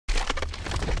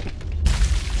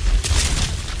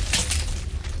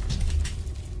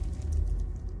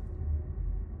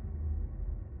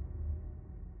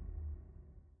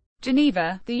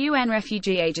Geneva, the UN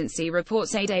Refugee Agency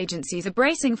reports aid agencies are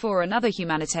bracing for another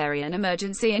humanitarian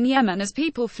emergency in Yemen as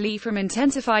people flee from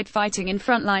intensified fighting in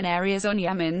frontline areas on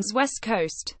Yemen's west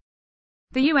coast.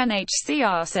 The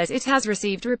UNHCR says it has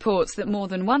received reports that more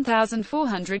than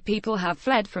 1,400 people have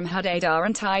fled from Hudaydah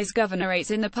and Taizz governorates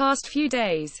in the past few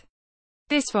days.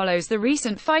 This follows the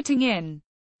recent fighting in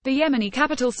the Yemeni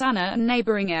capital Sana'a and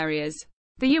neighboring areas.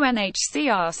 The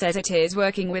UNHCR says it is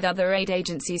working with other aid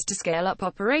agencies to scale up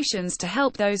operations to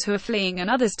help those who are fleeing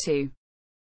and others to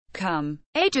come.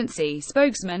 Agency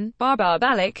spokesman Babar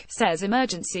Baloch says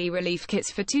emergency relief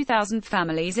kits for 2,000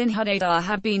 families in Hudaydah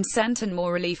have been sent and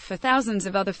more relief for thousands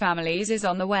of other families is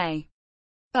on the way.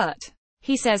 But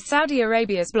he says Saudi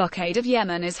Arabia's blockade of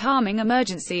Yemen is harming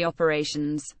emergency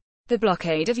operations. The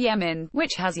blockade of Yemen,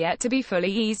 which has yet to be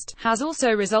fully eased, has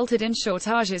also resulted in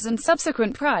shortages and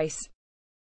subsequent price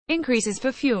increases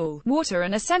for fuel, water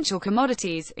and essential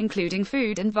commodities, including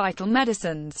food and vital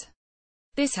medicines.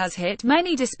 This has hit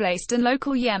many displaced and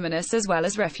local Yemenis as well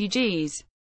as refugees.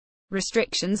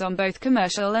 Restrictions on both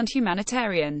commercial and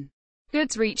humanitarian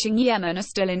goods reaching Yemen are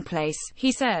still in place,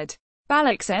 he said.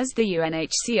 Baloch says the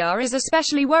UNHCR is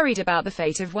especially worried about the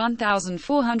fate of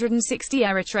 1,460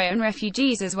 Eritrean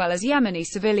refugees as well as Yemeni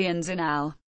civilians in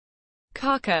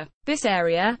Al-Kaka. This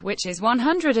area, which is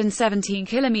 117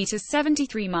 kilometers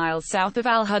 73 miles south of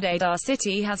Al-Hudaydah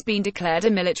city, has been declared a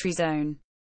military zone.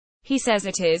 He says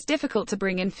it is difficult to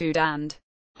bring in food and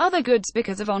other goods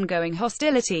because of ongoing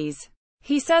hostilities.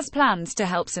 He says plans to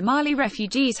help Somali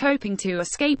refugees hoping to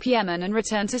escape Yemen and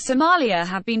return to Somalia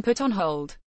have been put on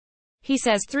hold. He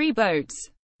says 3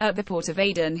 boats at the port of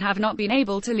Aden have not been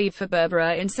able to leave for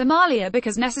Berbera in Somalia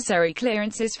because necessary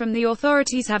clearances from the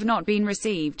authorities have not been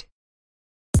received.